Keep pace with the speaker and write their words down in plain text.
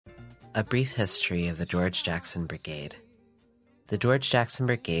A brief history of the George Jackson Brigade. The George Jackson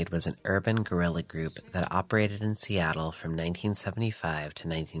Brigade was an urban guerrilla group that operated in Seattle from 1975 to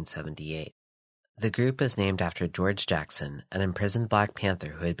 1978. The group is named after George Jackson, an imprisoned Black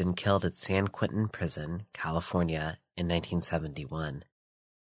Panther who had been killed at San Quentin Prison, California, in 1971.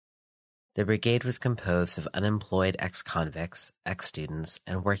 The brigade was composed of unemployed ex-convicts, ex-students,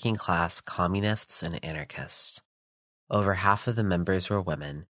 and working-class communists and anarchists. Over half of the members were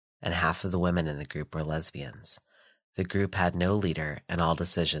women, and half of the women in the group were lesbians. The group had no leader, and all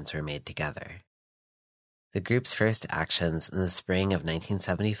decisions were made together. The group's first actions in the spring of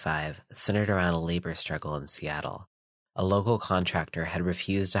 1975 centered around a labor struggle in Seattle. A local contractor had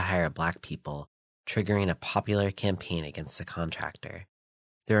refused to hire Black people, triggering a popular campaign against the contractor.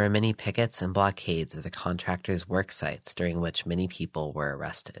 There were many pickets and blockades of the contractor's work sites during which many people were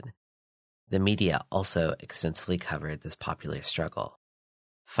arrested. The media also extensively covered this popular struggle.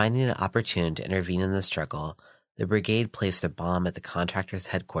 Finding it opportune to intervene in the struggle, the brigade placed a bomb at the contractor's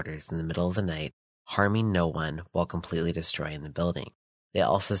headquarters in the middle of the night, harming no one while completely destroying the building. They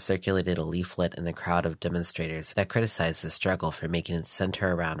also circulated a leaflet in the crowd of demonstrators that criticized the struggle for making it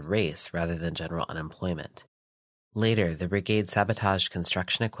center around race rather than general unemployment. Later, the brigade sabotaged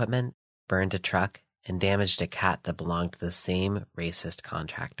construction equipment, burned a truck, and damaged a cat that belonged to the same racist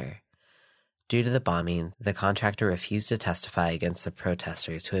contractor. Due to the bombing, the contractor refused to testify against the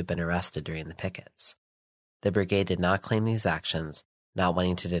protesters who had been arrested during the pickets. The brigade did not claim these actions, not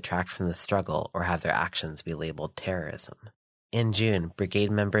wanting to detract from the struggle or have their actions be labeled terrorism. In June,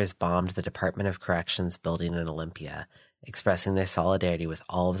 brigade members bombed the Department of Corrections building in Olympia, expressing their solidarity with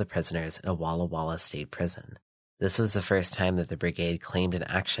all of the prisoners in a Walla Walla state prison. This was the first time that the brigade claimed an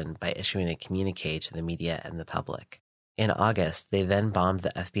action by issuing a communique to the media and the public. In August, they then bombed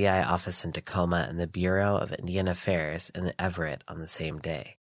the FBI office in Tacoma and the Bureau of Indian Affairs in Everett on the same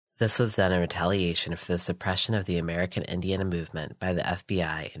day. This was done in retaliation for the suppression of the American Indian movement by the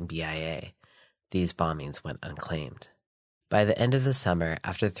FBI and BIA. These bombings went unclaimed. By the end of the summer,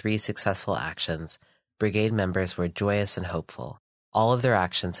 after 3 successful actions, brigade members were joyous and hopeful. All of their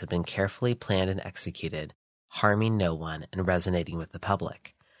actions had been carefully planned and executed, harming no one and resonating with the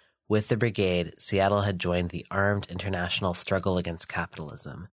public. With the brigade, Seattle had joined the armed international struggle against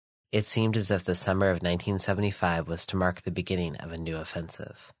capitalism. It seemed as if the summer of 1975 was to mark the beginning of a new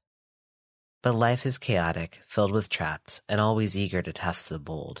offensive. But life is chaotic, filled with traps, and always eager to test the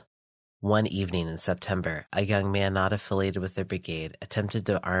bold. One evening in September, a young man not affiliated with the brigade attempted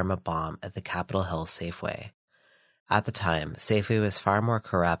to arm a bomb at the Capitol Hill Safeway. At the time, Safeway was far more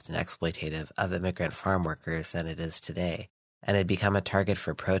corrupt and exploitative of immigrant farm workers than it is today, and had become a target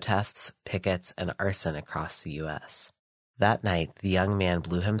for protests, pickets, and arson across the U.S. That night, the young man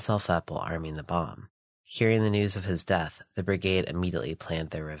blew himself up while arming the bomb. Hearing the news of his death, the brigade immediately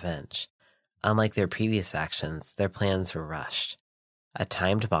planned their revenge. Unlike their previous actions, their plans were rushed. A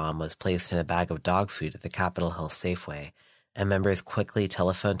timed bomb was placed in a bag of dog food at the Capitol Hill Safeway, and members quickly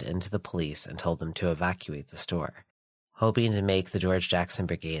telephoned in to the police and told them to evacuate the store. Hoping to make the George Jackson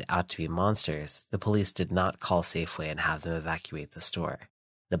Brigade out to be monsters, the police did not call Safeway and have them evacuate the store.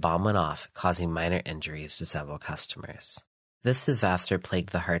 The bomb went off, causing minor injuries to several customers. This disaster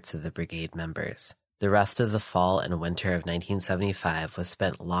plagued the hearts of the brigade members. The rest of the fall and winter of 1975 was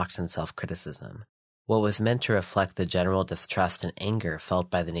spent locked in self-criticism. What was meant to reflect the general distrust and anger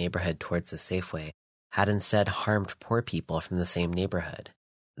felt by the neighborhood towards the Safeway had instead harmed poor people from the same neighborhood.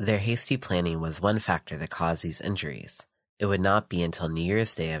 Their hasty planning was one factor that caused these injuries. It would not be until New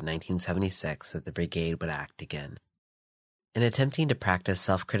Year's Day of 1976 that the brigade would act again. In attempting to practice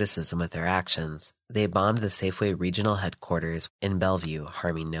self-criticism with their actions, they bombed the Safeway regional headquarters in Bellevue,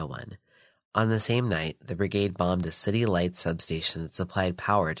 harming no one. On the same night, the brigade bombed a city light substation that supplied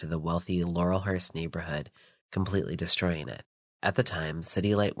power to the wealthy Laurelhurst neighborhood, completely destroying it. At the time,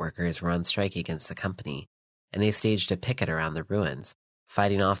 city light workers were on strike against the company, and they staged a picket around the ruins,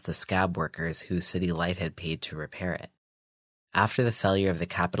 fighting off the scab workers who City Light had paid to repair it. After the failure of the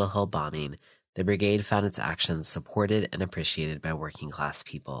Capitol Hill bombing, the brigade found its actions supported and appreciated by working-class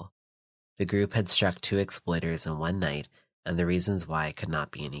people. The group had struck 2 exploiters in one night, and the reasons why could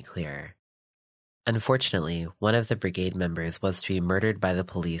not be any clearer. Unfortunately, one of the brigade members was to be murdered by the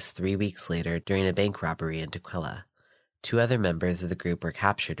police 3 weeks later during a bank robbery in Tukwila. 2 other members of the group were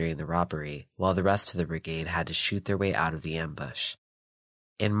captured during the robbery, while the rest of the brigade had to shoot their way out of the ambush.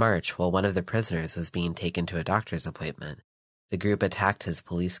 In March, while one of the prisoners was being taken to a doctor's appointment, the group attacked his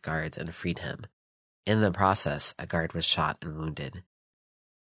police guards and freed him. In the process, a guard was shot and wounded.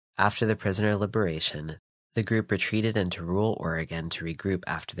 After the prisoner liberation, the group retreated into rural Oregon to regroup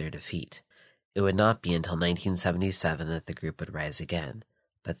after their defeat. It would not be until 1977 that the group would rise again.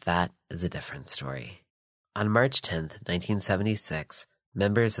 but that is a different story. On March 10, 1976,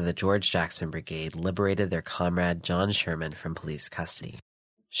 members of the George Jackson Brigade liberated their comrade John Sherman from police custody.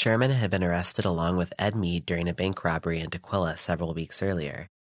 Sherman had been arrested along with Ed Mead during a bank robbery in Tukwila several weeks earlier.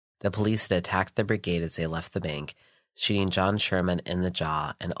 The police had attacked the brigade as they left the bank, shooting John Sherman in the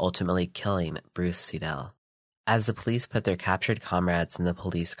jaw and ultimately killing Bruce Seidel. As the police put their captured comrades in the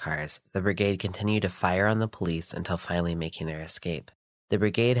police cars, the brigade continued to fire on the police until finally making their escape. The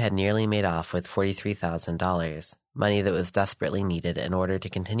brigade had nearly made off with $43,000, money that was desperately needed in order to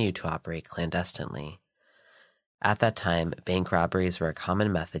continue to operate clandestinely. At that time, bank robberies were a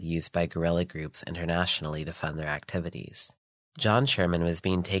common method used by guerrilla groups internationally to fund their activities. John Sherman was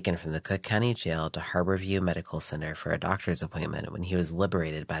being taken from the Cook County Jail to Harborview Medical Center for a doctor's appointment when he was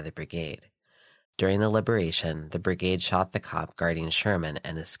liberated by the brigade. During the liberation, the brigade shot the cop guarding Sherman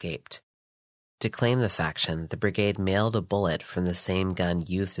and escaped. To claim this action, the brigade mailed a bullet from the same gun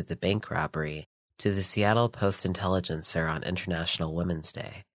used at the bank robbery to the Seattle Post-Intelligencer on International Women's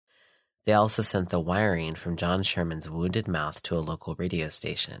Day. They also sent the wiring from John Sherman's wounded mouth to a local radio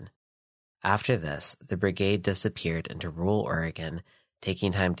station. After this, the brigade disappeared into rural Oregon,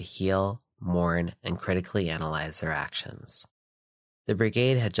 taking time to heal, mourn, and critically analyze their actions. The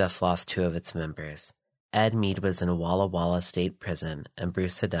brigade had just lost two of its members. Ed Mead was in Walla Walla State Prison, and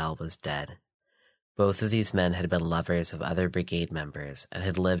Bruce Seidel was dead. Both of these men had been lovers of other brigade members and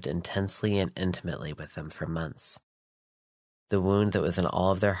had lived intensely and intimately with them for months. The wound that was in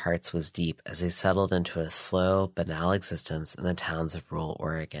all of their hearts was deep as they settled into a slow, banal existence in the towns of rural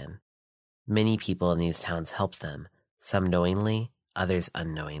Oregon. Many people in these towns helped them, some knowingly, others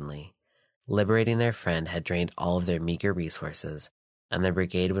unknowingly. Liberating their friend had drained all of their meager resources, and the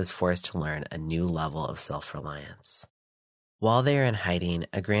brigade was forced to learn a new level of self-reliance. While they were in hiding,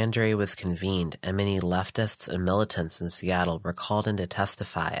 a grand jury was convened, and many leftists and militants in Seattle were called in to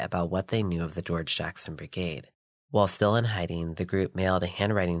testify about what they knew of the George Jackson Brigade. While still in hiding, the group mailed a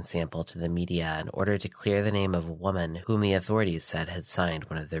handwriting sample to the media in order to clear the name of a woman whom the authorities said had signed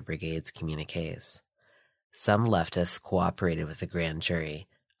one of the brigade's communiques. Some leftists cooperated with the grand jury,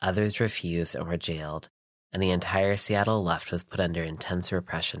 others refused and were jailed, and the entire Seattle left was put under intense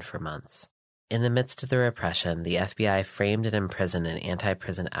repression for months. In the midst of the repression, the FBI framed and imprisoned an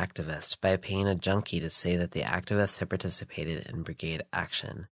anti-prison activist by paying a junkie to say that the activist had participated in brigade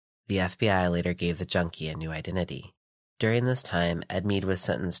action. The FBI later gave the junkie a new identity. During this time, Ed Mead was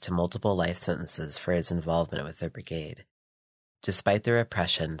sentenced to multiple life sentences for his involvement with the brigade. Despite the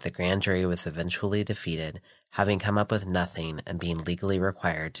repression, the grand jury was eventually defeated, having come up with nothing and being legally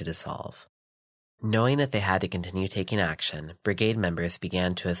required to dissolve. Knowing that they had to continue taking action, brigade members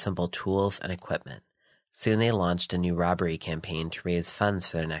began to assemble tools and equipment. Soon they launched a new robbery campaign to raise funds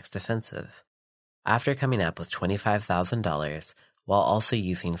for their next offensive. After coming up with $25,000, while also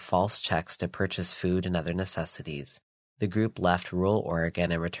using false checks to purchase food and other necessities, the group left rural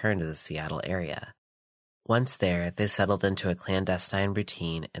Oregon and returned to the Seattle area. Once there, they settled into a clandestine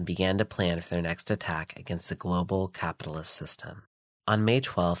routine and began to plan for their next attack against the global capitalist system. On May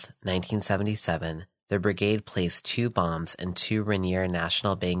 12, 1977, the brigade placed 2 bombs in 2 Rainier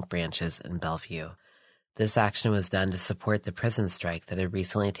National Bank branches in Bellevue. This action was done to support the prison strike that had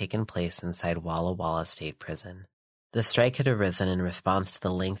recently taken place inside Walla Walla State Prison. The strike had arisen in response to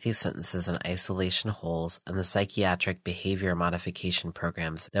the lengthy sentences in isolation holes and the psychiatric behavior modification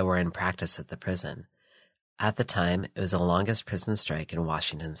programs that were in practice at the prison. At the time, it was the longest prison strike in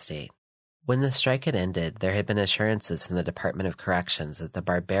Washington state. When the strike had ended, there had been assurances from the Department of Corrections that the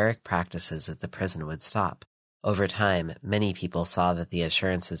barbaric practices at the prison would stop. Over time, many people saw that the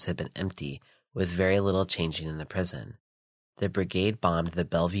assurances had been empty, with very little changing in the prison. The brigade bombed the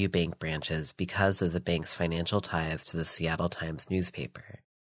Bellevue Bank branches because of the bank's financial ties to the Seattle Times newspaper.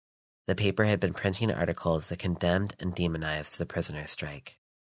 The paper had been printing articles that condemned and demonized the prisoner strike.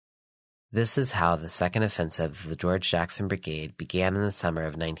 This is how the second offensive of the George Jackson Brigade began in the summer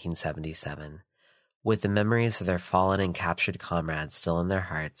of 1977. With the memories of their fallen and captured comrades still in their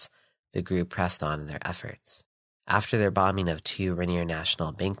hearts, the group pressed on in their efforts. After their bombing of 2 Rainier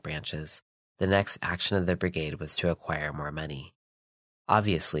National Bank branches, the next action of the brigade was to acquire more money.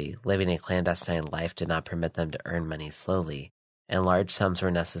 Obviously, living a clandestine life did not permit them to earn money slowly, and large sums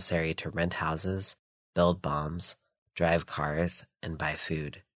were necessary to rent houses, build bombs, drive cars, and buy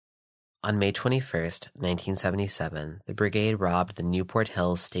food. On May 21, 1977, the brigade robbed the Newport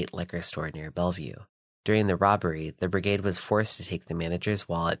Hills State Liquor Store near Bellevue. During the robbery, the brigade was forced to take the manager's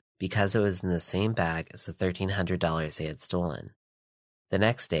wallet because it was in the same bag as the $1,300 they had stolen. The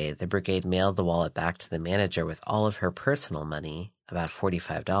next day, the brigade mailed the wallet back to the manager with all of her personal money, about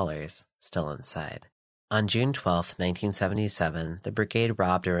 $45, still inside. On June 12, 1977, the Brigade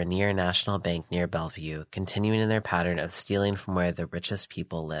robbed a Rainier National Bank near Bellevue, continuing in their pattern of stealing from where the richest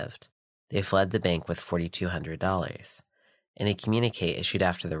people lived. They fled the bank with $4,200. In a communique issued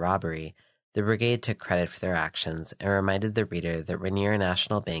after the robbery, the Brigade took credit for their actions and reminded the reader that Rainier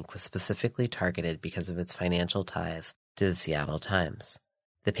National Bank was specifically targeted because of its financial ties to the Seattle Times.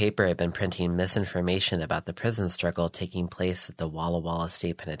 The paper had been printing misinformation about the prison struggle taking place at the Walla Walla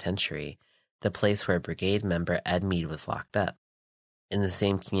State Penitentiary, the place where Brigade member Ed Mead was locked up. In the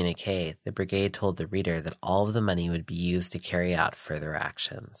same communique, the Brigade told the reader that all of the money would be used to carry out further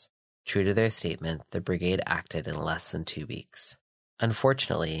actions. True to their statement, the Brigade acted in less than 2 weeks.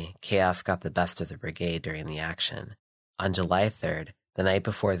 Unfortunately, chaos got the best of the Brigade during the action. On July 3rd, the night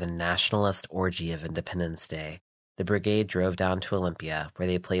before the nationalist orgy of Independence Day, the Brigade drove down to Olympia, where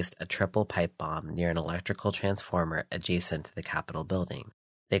they placed a triple pipe bomb near an electrical transformer adjacent to the Capitol building.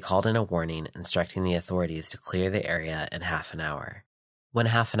 They called in a warning instructing the authorities to clear the area in half an hour. When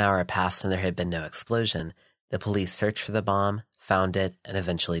half an hour passed and there had been no explosion, the police searched for the bomb, found it, and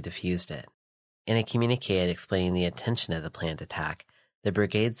eventually defused it. In a communique explaining the intention of the planned attack, the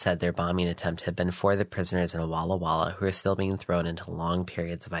Brigade said their bombing attempt had been for the prisoners in Walla Walla who were still being thrown into long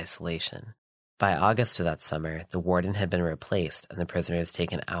periods of isolation. By August of that summer, the warden had been replaced and the prisoners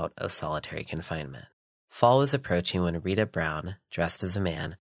taken out of solitary confinement. Fall was approaching when Rita Brown, dressed as a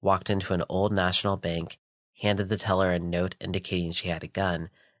man, walked into an Old National Bank, handed the teller a note indicating she had a gun,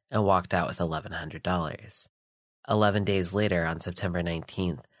 and walked out with $1,100. 11 days later, on September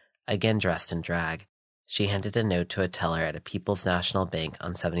 19th, again dressed in drag, she handed a note to a teller at a People's National Bank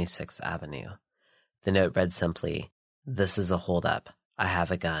on 76th Avenue. The note read simply, "This is a holdup. I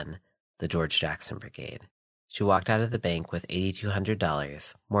have a gun. The George Jackson Brigade." She walked out of the bank with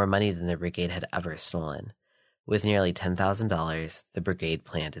 $8,200, more money than the Brigade had ever stolen. With nearly $10,000, the Brigade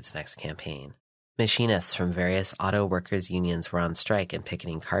planned its next campaign. Machinists from various auto workers' unions were on strike and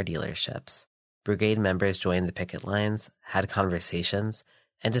picketing car dealerships. Brigade members joined the picket lines, had conversations,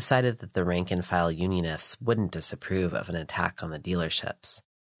 and decided that the rank-and-file unionists wouldn't disapprove of an attack on the dealerships.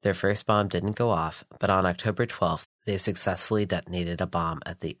 Their first bomb didn't go off, but on October 12th, they successfully detonated a bomb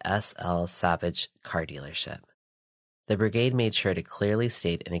at the S.L. Savage car dealership. The Brigade made sure to clearly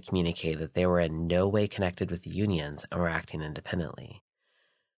state in a communique that they were in no way connected with the unions and were acting independently.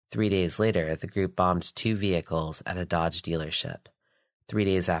 3 days later, the group bombed 2 vehicles at a Dodge dealership. 3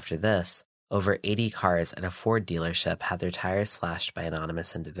 days after this, over 80 cars at a Ford dealership had their tires slashed by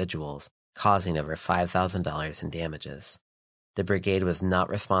anonymous individuals, causing over $5,000 in damages. The Brigade was not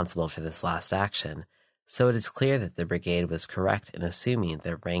responsible for this last action, so it is clear that the Brigade was correct in assuming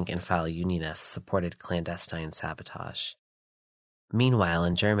that rank-and-file unionists supported clandestine sabotage. Meanwhile,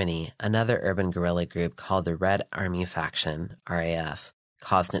 in Germany, another urban guerrilla group called the Red Army Faction, RAF,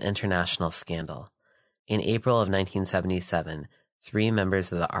 caused an international scandal. In April of 1977, 3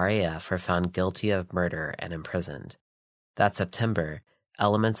 members of the RAF were found guilty of murder and imprisoned. That September,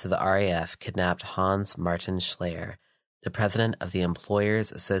 elements of the RAF kidnapped Hans Martin Schleyer, the president of the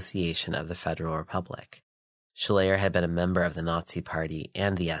Employers Association of the Federal Republic. Schleyer had been a member of the Nazi Party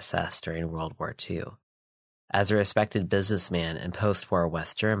and the SS during World War II. As a respected businessman in post-war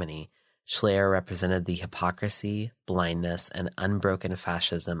West Germany, Schleyer represented the hypocrisy, blindness, and unbroken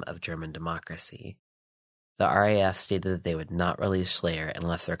fascism of German democracy. The RAF stated that they would not release Schleyer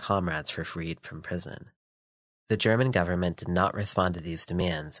unless their comrades were freed from prison. The German government did not respond to these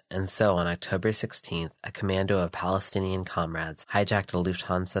demands, and so on October 16th, a commando of Palestinian comrades hijacked a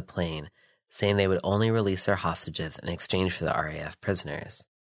Lufthansa plane, saying they would only release their hostages in exchange for the RAF prisoners.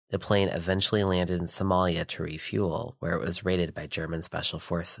 The plane eventually landed in Somalia to refuel, where it was raided by German special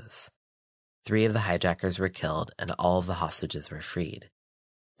forces. 3 of the hijackers were killed, and all of the hostages were freed.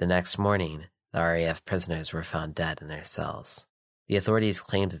 The next morning, the RAF prisoners were found dead in their cells. The authorities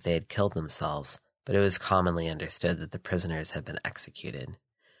claimed that they had killed themselves, but it was commonly understood that the prisoners had been executed.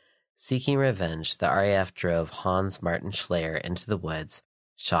 Seeking revenge, the RAF drove Hans Martin Schleyer into the woods,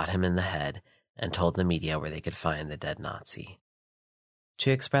 shot him in the head, and told the media where they could find the dead Nazi. To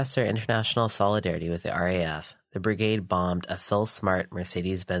express their international solidarity with the RAF, the Brigade bombed a Phil Smart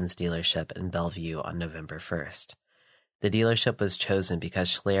Mercedes-Benz dealership in Bellevue on November 1st. The dealership was chosen because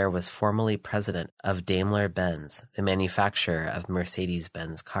Schleyer was formerly president of Daimler-Benz, the manufacturer of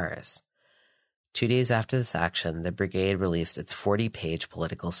Mercedes-Benz cars. 2 days after this action, the Brigade released its 40-page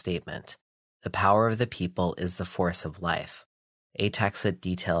political statement, "The power of the people is the force of life," a text that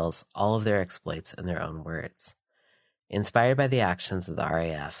details all of their exploits in their own words. Inspired by the actions of the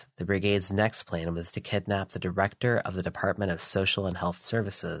RAF, the Brigade's next plan was to kidnap the director of the Department of Social and Health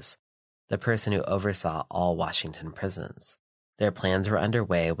Services, the person who oversaw all Washington prisons. Their plans were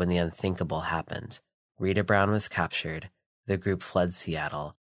underway when the unthinkable happened. Rita Brown was captured, the group fled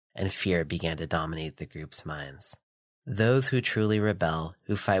Seattle, and fear began to dominate the group's minds. Those who truly rebel,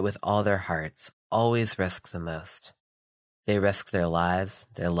 who fight with all their hearts, always risk the most. They risk their lives,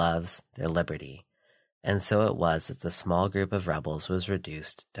 their loves, their liberty. And so it was that the small group of rebels was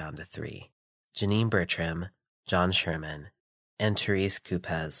reduced down to 3. Janine Bertram, John Sherman, and Therese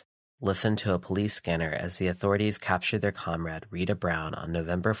Coupez listened to a police scanner as the authorities captured their comrade Rita Brown on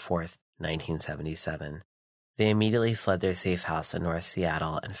November 4th, 1977. They immediately fled their safe house in North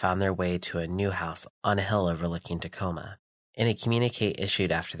Seattle and found their way to a new house on a hill overlooking Tacoma. In a communique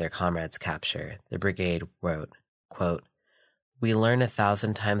issued after their comrade's capture, the brigade wrote, quote, "We learn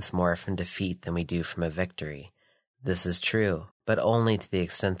 1,000 times more from defeat than we do from a victory. This is true, but only to the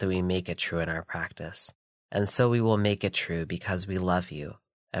extent that we make it true in our practice. And so we will make it true because we love you,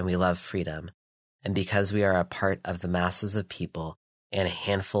 and we love freedom, and because we are a part of the masses of people, and a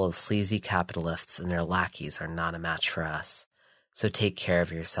handful of sleazy capitalists and their lackeys are not a match for us. So take care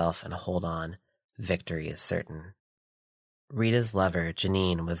of yourself and hold on. Victory is certain." Rita's lover,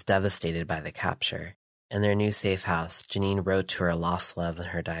 Janine, was devastated by the capture. In their new safe house, Janine wrote to her lost love in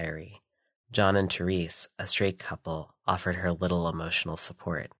her diary. John and Therese, a straight couple, offered her little emotional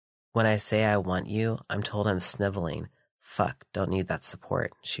support. "When I say I want you, I'm told I'm sniveling. Fuck, don't need that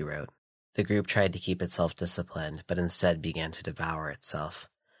support," she wrote. The group tried to keep itself disciplined, but instead began to devour itself.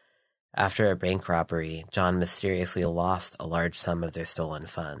 After a bank robbery, John mysteriously lost a large sum of their stolen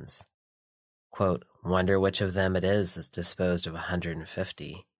funds. Quote, "Wonder which of them it is that's disposed of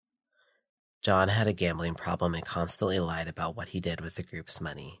 150. John had a gambling problem and constantly lied about what he did with the group's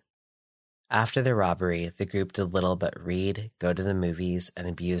money. After the robbery, the group did little but read, go to the movies, and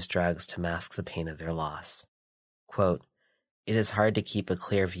abuse drugs to mask the pain of their loss. Quote, "It is hard to keep a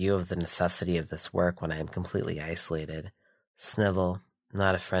clear view of the necessity of this work when I am completely isolated. Snivel,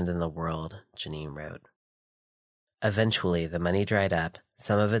 not a friend in the world," Janine wrote. Eventually, the money dried up,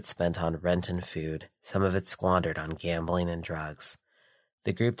 some of it spent on rent and food, some of it squandered on gambling and drugs.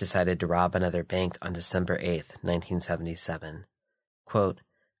 The group decided to rob another bank on December 8th, 1977. Quote,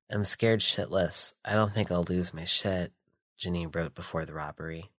 "I'm scared shitless. I don't think I'll lose my shit," Janine wrote before the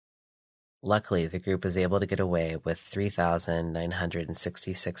robbery. Luckily, the group was able to get away with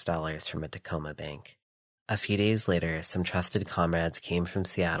 $3,966 from a Tacoma bank. A few days later, some trusted comrades came from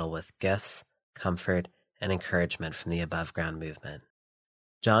Seattle with gifts, comfort, and encouragement from the above-ground movement.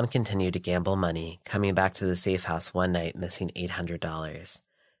 John continued to gamble money, coming back to the safe house one night missing $800.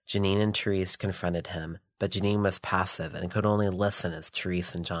 Janine and Therese confronted him, but Janine was passive and could only listen as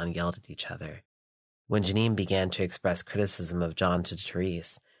Therese and John yelled at each other. When Janine began to express criticism of John to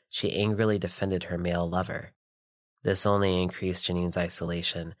Therese, she angrily defended her male lover. This only increased Janine's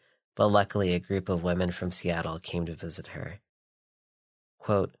isolation, but luckily a group of women from Seattle came to visit her.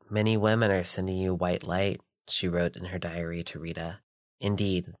 Quote, "Many women are sending you white light," she wrote in her diary to Rita.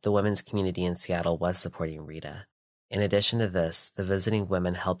 Indeed, the women's community in Seattle was supporting Rita. In addition to this, the visiting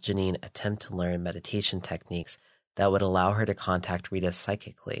women helped Janine attempt to learn meditation techniques that would allow her to contact Rita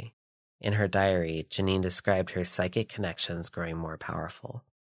psychically. In her diary, Janine described her psychic connections growing more powerful.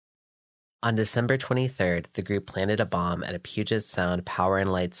 On December 23rd, the group planted a bomb at a Puget Sound power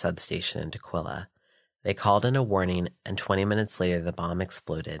and light substation in Tukwila. They called in a warning, and 20 minutes later the bomb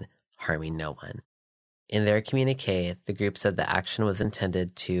exploded, harming no one. In their communique, the group said the action was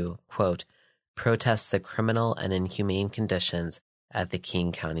intended to, quote, "protest the criminal and inhumane conditions at the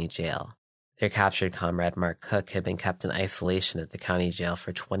King County Jail." Their captured comrade Mark Cook had been kept in isolation at the county jail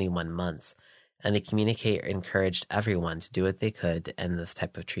for 21 months, and the communique encouraged everyone to do what they could to end this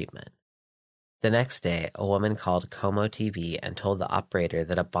type of treatment. The next day, a woman called Como TV and told the operator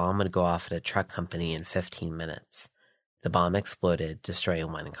that a bomb would go off at a truck company in 15 minutes. The bomb exploded,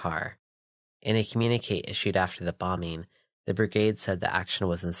 destroying one car. In a communique issued after the bombing, the brigade said the action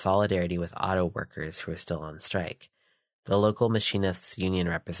was in solidarity with auto workers who were still on strike. The local machinists' union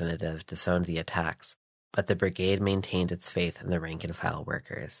representative disowned the attacks, but the brigade maintained its faith in the rank-and-file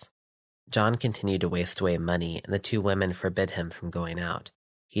workers. John continued to waste away money, and the two women forbid him from going out.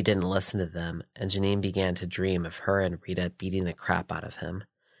 He didn't listen to them, and Janine began to dream of her and Rita beating the crap out of him.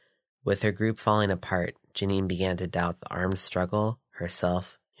 With her group falling apart, Janine began to doubt the armed struggle,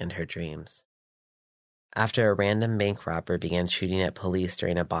 herself, and her dreams. After a random bank robber began shooting at police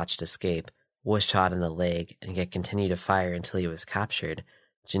during a botched escape, was shot in the leg, and yet continued to fire until he was captured,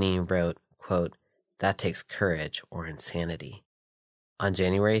 Janine wrote, quote, "That takes courage or insanity." On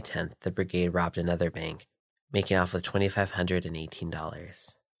January 10th, the brigade robbed another bank, making off with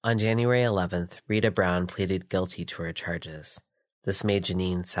 $2,518. On January 11th, Rita Brown pleaded guilty to her charges. This made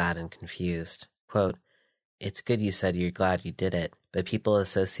Janine sad and confused. Quote, "It's good you said you're glad you did it, but people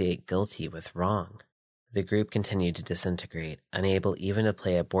associate guilty with wrong." The group continued to disintegrate, unable even to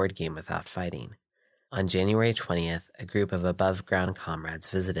play a board game without fighting. On January 20th, a group of above-ground comrades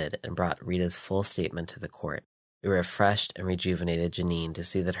visited and brought Rita's full statement to the court. It refreshed and rejuvenated Janine to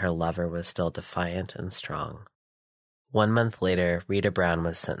see that her lover was still defiant and strong. 1 month later, Rita Brown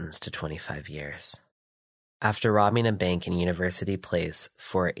was sentenced to 25 years. After robbing a bank in University Place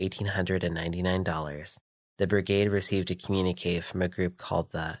for $1,899, the Brigade received a communique from a group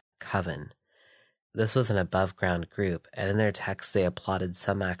called the Coven. This was an above-ground group, and in their text they applauded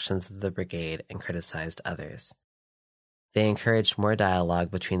some actions of the Brigade and criticized others. They encouraged more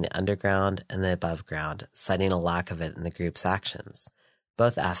dialogue between the underground and the above ground, citing a lack of it in the group's actions.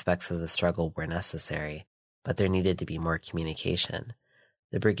 Both aspects of the struggle were necessary, but there needed to be more communication.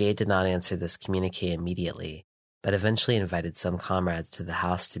 The Brigade did not answer this communique immediately, but eventually invited some comrades to the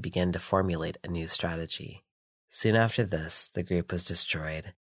house to begin to formulate a new strategy. Soon after this, the group was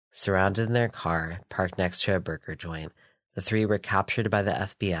destroyed. Surrounded in their car, parked next to a burger joint, the three were captured by the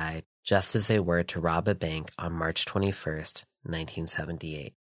FBI just as they were to rob a bank on March 21st,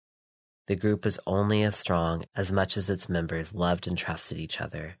 1978. The group was only as strong as much as its members loved and trusted each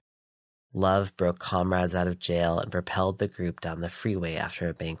other. Love broke comrades out of jail and propelled the group down the freeway after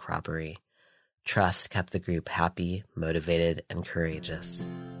a bank robbery. Trust kept the group happy, motivated, and courageous.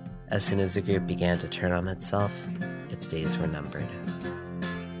 As soon as the group began to turn on itself, its days were numbered.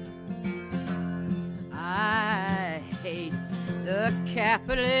 I hate the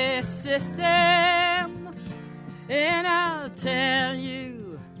capitalist system, and I'll tell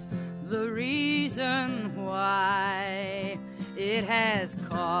you the reason why. It has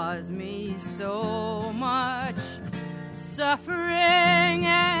caused me so much suffering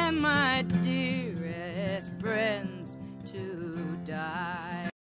and my dearest friends to die.